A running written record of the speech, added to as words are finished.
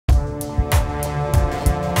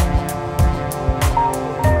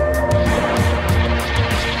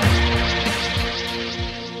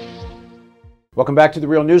Welcome back to the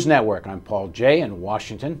Real News Network. I'm Paul Jay in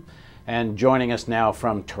Washington, and joining us now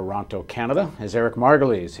from Toronto, Canada is Eric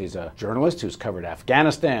Margolyes. He's a journalist who's covered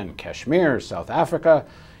Afghanistan, Kashmir, South Africa.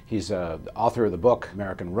 He's the author of the book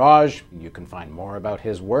American Raj. You can find more about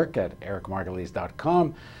his work at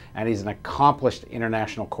ericmargolyes.com, and he's an accomplished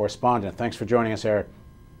international correspondent. Thanks for joining us, Eric.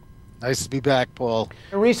 Nice to be back, Paul.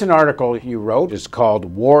 A recent article you wrote is called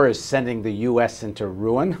 "War is Sending the U.S. into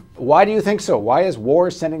Ruin." Why do you think so? Why is war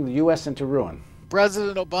sending the U.S. into ruin?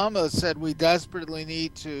 President Obama said we desperately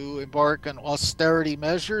need to embark on austerity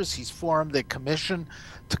measures. He's formed a commission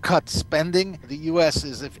to cut spending. The U.S.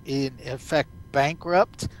 is in effect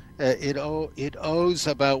bankrupt. It owes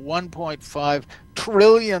about $1.5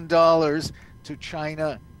 trillion to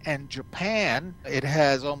China and Japan. It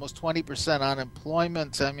has almost 20%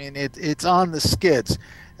 unemployment. I mean, it's on the skids.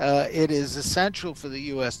 It is essential for the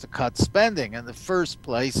U.S. to cut spending. In the first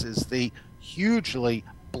place is the hugely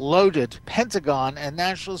bloated Pentagon and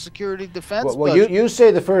national security defense budget. You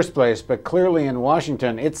say the first place, but clearly in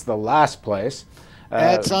Washington, it's the last place.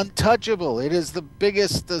 It's untouchable. It is the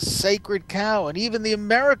biggest, the sacred cow, and even the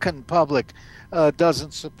American public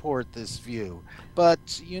doesn't support this view.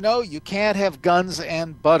 But, you know, you can't have guns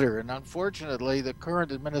and butter, and unfortunately, the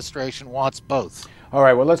current administration wants both. All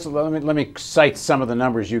right, well, let me cite some of the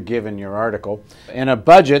numbers you give in your article. In a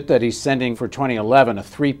budget that he's sending for 2011, a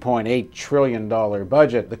 $3.8 trillion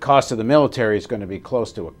budget, the cost of the military is going to be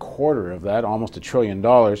close to a quarter of that, almost $1 trillion.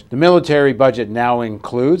 The military budget now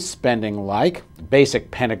includes spending like basic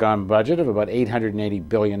Pentagon budget of about $880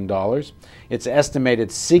 billion. Its estimated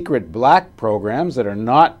secret black programs that are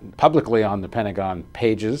not publicly on the Pentagon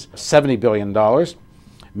pages, $70 billion.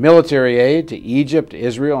 Military aid to Egypt,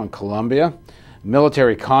 Israel, and Colombia.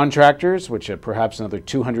 Military contractors, which are perhaps another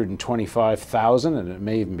 225,000, and it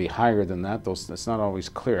may even be higher than that. It's not always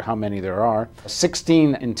clear how many there are.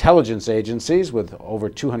 16 intelligence agencies with over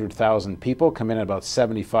 200,000 people come in at about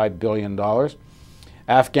 $75 billion.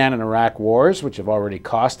 Afghan and Iraq wars, which have already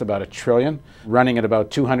cost about $1 trillion, running at about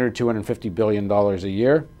 $250 billion a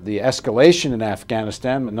year. The escalation in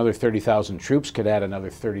Afghanistan, another 30,000 troops could add another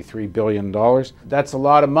 $33 billion. That's a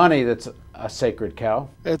lot of money. That's a sacred cow.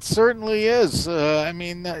 It certainly is.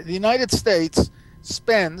 The United States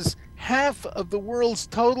spends half of the world's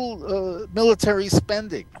total military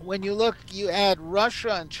spending. When you look, you add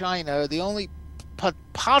Russia and China, the only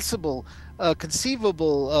possible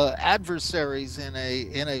conceivable adversaries in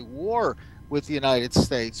a war with the United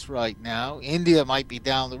States right now. India might be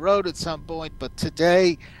down the road at some point, but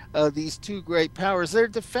today these two great powers, their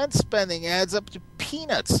defense spending adds up to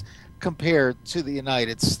peanuts compared to the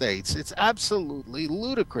United States. It's absolutely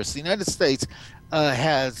ludicrous. The United States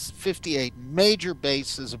has 58 major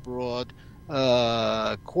bases abroad,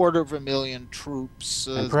 250,000 troops.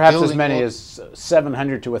 And perhaps as many as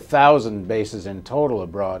 700 to 1,000 bases in total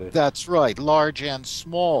abroad. That's right, large and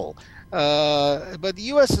small. But the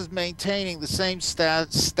U.S. is maintaining the same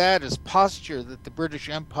status posture that the British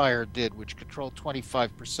Empire did, which controlled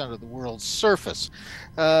 25% of the world's surface.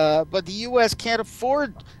 But the U.S. can't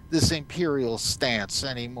afford this imperial stance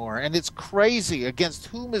anymore. And it's crazy. Against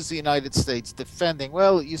whom is the United States defending?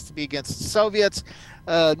 Well, it used to be against the Soviets.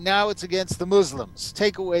 Now it's against the Muslims.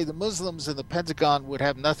 Take away the Muslims and the Pentagon would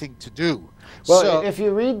have nothing to do. Well, if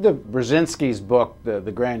you read the Brzezinski's book, The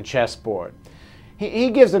Grand Chessboard, he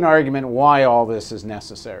gives an argument why all this is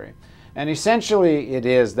necessary. And essentially it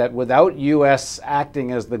is that without U.S.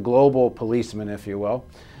 acting as the global policeman, if you will,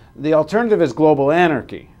 the alternative is global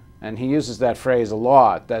anarchy. And he uses that phrase a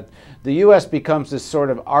lot, that the U.S. becomes this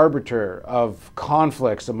sort of arbiter of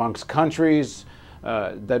conflicts amongst countries,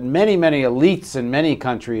 that many elites in many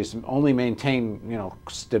countries only maintain,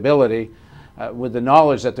 stability with the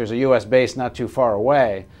knowledge that there's a U.S. base not too far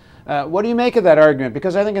away. What do you make of that argument?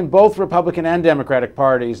 Because I think in both Republican and Democratic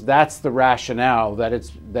parties, that's the rationale,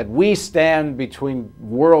 that we stand between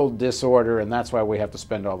world disorder, and that's why we have to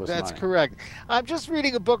spend all this money. That's correct. I'm just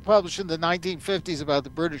reading a book published in the 1950s about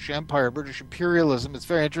the British Empire, British imperialism. It's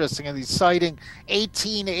very interesting, and he's citing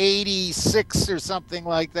 1886 or something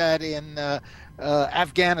like that in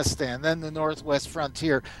Afghanistan, then the northwest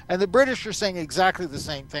frontier. And the British are saying exactly the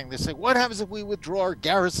same thing. They say, what happens if we withdraw our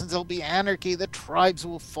garrisons? There'll be anarchy. The tribes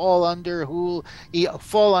will fall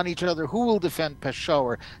on each other. Who will defend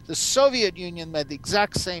Peshawar? The Soviet Union made the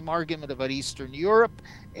exact same argument about Eastern Europe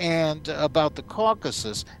and about the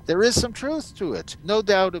Caucasus. There is some truth to it, no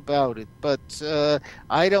doubt about it. But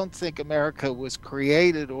I don't think America was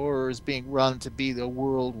created or is being run to be the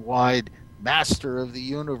worldwide master of the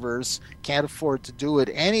universe. Can't afford to do it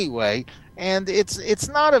anyway. And it's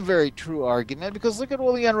not a very true argument, because look at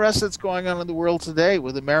all the unrest that's going on in the world today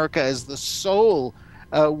with America as the sole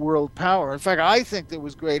world power. In fact, I think there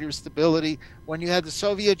was greater stability when you had the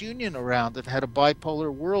Soviet Union around and had a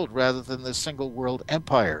bipolar world rather than the single world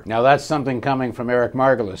empire. Now that's something coming from Eric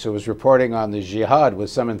Margolis, who was reporting on the jihad with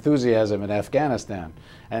some enthusiasm in Afghanistan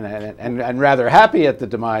and rather happy at the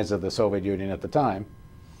demise of the Soviet Union at the time.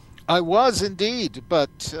 I was indeed,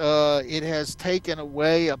 but it has taken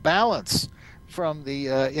away a balance from the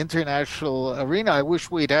international arena. I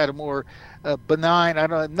wish we'd had a more benign, I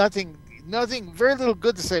don't know, nothing, very little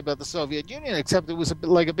good to say about the Soviet Union, except it was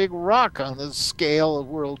like a big rock on the scale of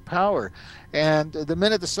world power. And the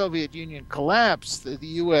minute the Soviet Union collapsed, the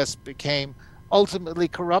U.S. became ultimately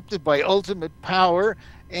corrupted by ultimate power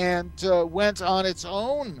and went on its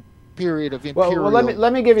own period of imperial well,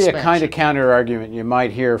 let me give you expansion. a kind of counter argument you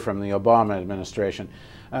might hear from the Obama administration.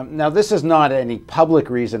 Now, this is not any public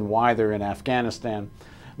reason why they're in Afghanistan,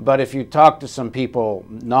 but if you talk to some people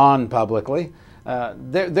non-publicly,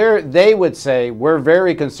 they would say, we're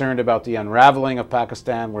very concerned about the unraveling of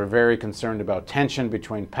Pakistan, we're very concerned about tension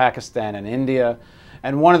between Pakistan and India,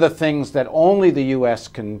 and one of the things that only the U.S.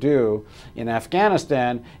 can do in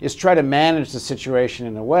Afghanistan is try to manage the situation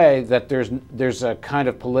in a way that there's a kind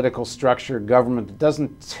of political structure, government that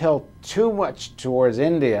doesn't tilt too much towards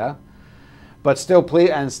India, but still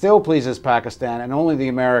pleases Pakistan, and only the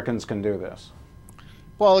Americans can do this.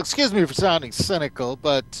 Well, excuse me for sounding cynical,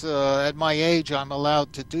 but at my age, I'm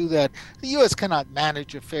allowed to do that. The U.S. cannot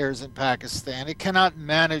manage affairs in Pakistan. It cannot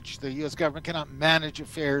manage, the U.S. government cannot manage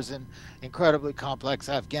affairs in incredibly complex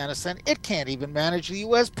Afghanistan. It can't even manage the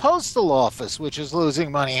U.S. Postal Office, which is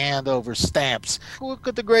losing money hand over stamps. Look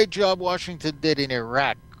at the great job Washington did in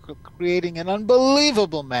Iraq, creating an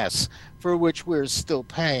unbelievable mess for which we're still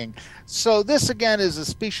paying. So this, again, is a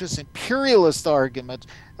specious imperialist argument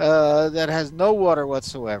that has no water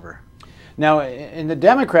whatsoever. Now, in the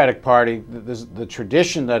Democratic Party, the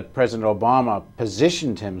tradition that President Obama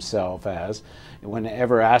positioned himself as,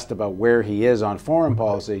 whenever asked about where he is on foreign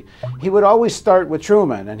policy, he would always start with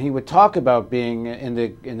Truman, and he would talk about being in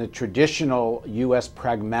the traditional U.S.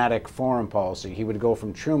 pragmatic foreign policy. He would go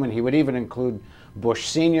from Truman. He would even include Bush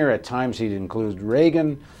Sr. At times, he'd include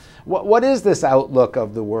Reagan. What is this outlook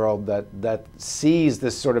of the world that sees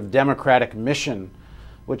this sort of democratic mission,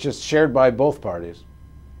 which is shared by both parties?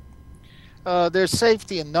 There's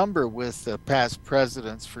safety in number with past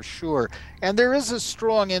presidents, for sure. And there is a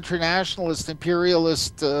strong internationalist,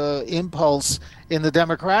 imperialist impulse in the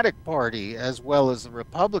Democratic Party as well as the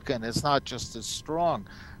Republican. It's not just as strong.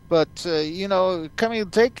 But, you know,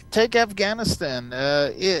 take Afghanistan.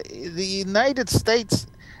 The United States,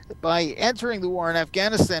 by entering the war in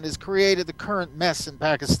Afghanistan, has created the current mess in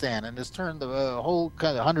Pakistan and has turned the whole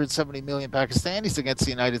kind of 170 million Pakistanis against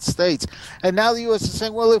the United States. And now the U.S. is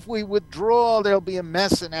saying, well, if we withdraw, there'll be a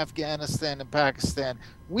mess in Afghanistan and Pakistan.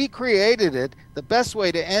 We created it. The best way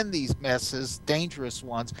to end these messes, dangerous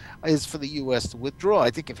ones, is for the U.S. to withdraw. I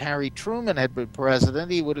think if Harry Truman had been president,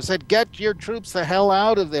 he would have said, get your troops the hell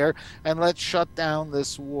out of there and let's shut down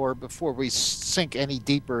this war before we sink any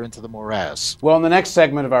deeper into the morass. Well, in the next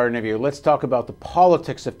segment of our interview, let's talk about the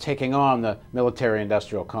politics of taking on the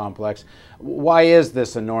military-industrial complex. Why is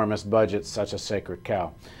this enormous budget such a sacred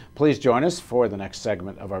cow? Please join us for the next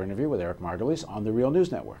segment of our interview with Eric Margolis on the Real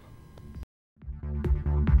News Network.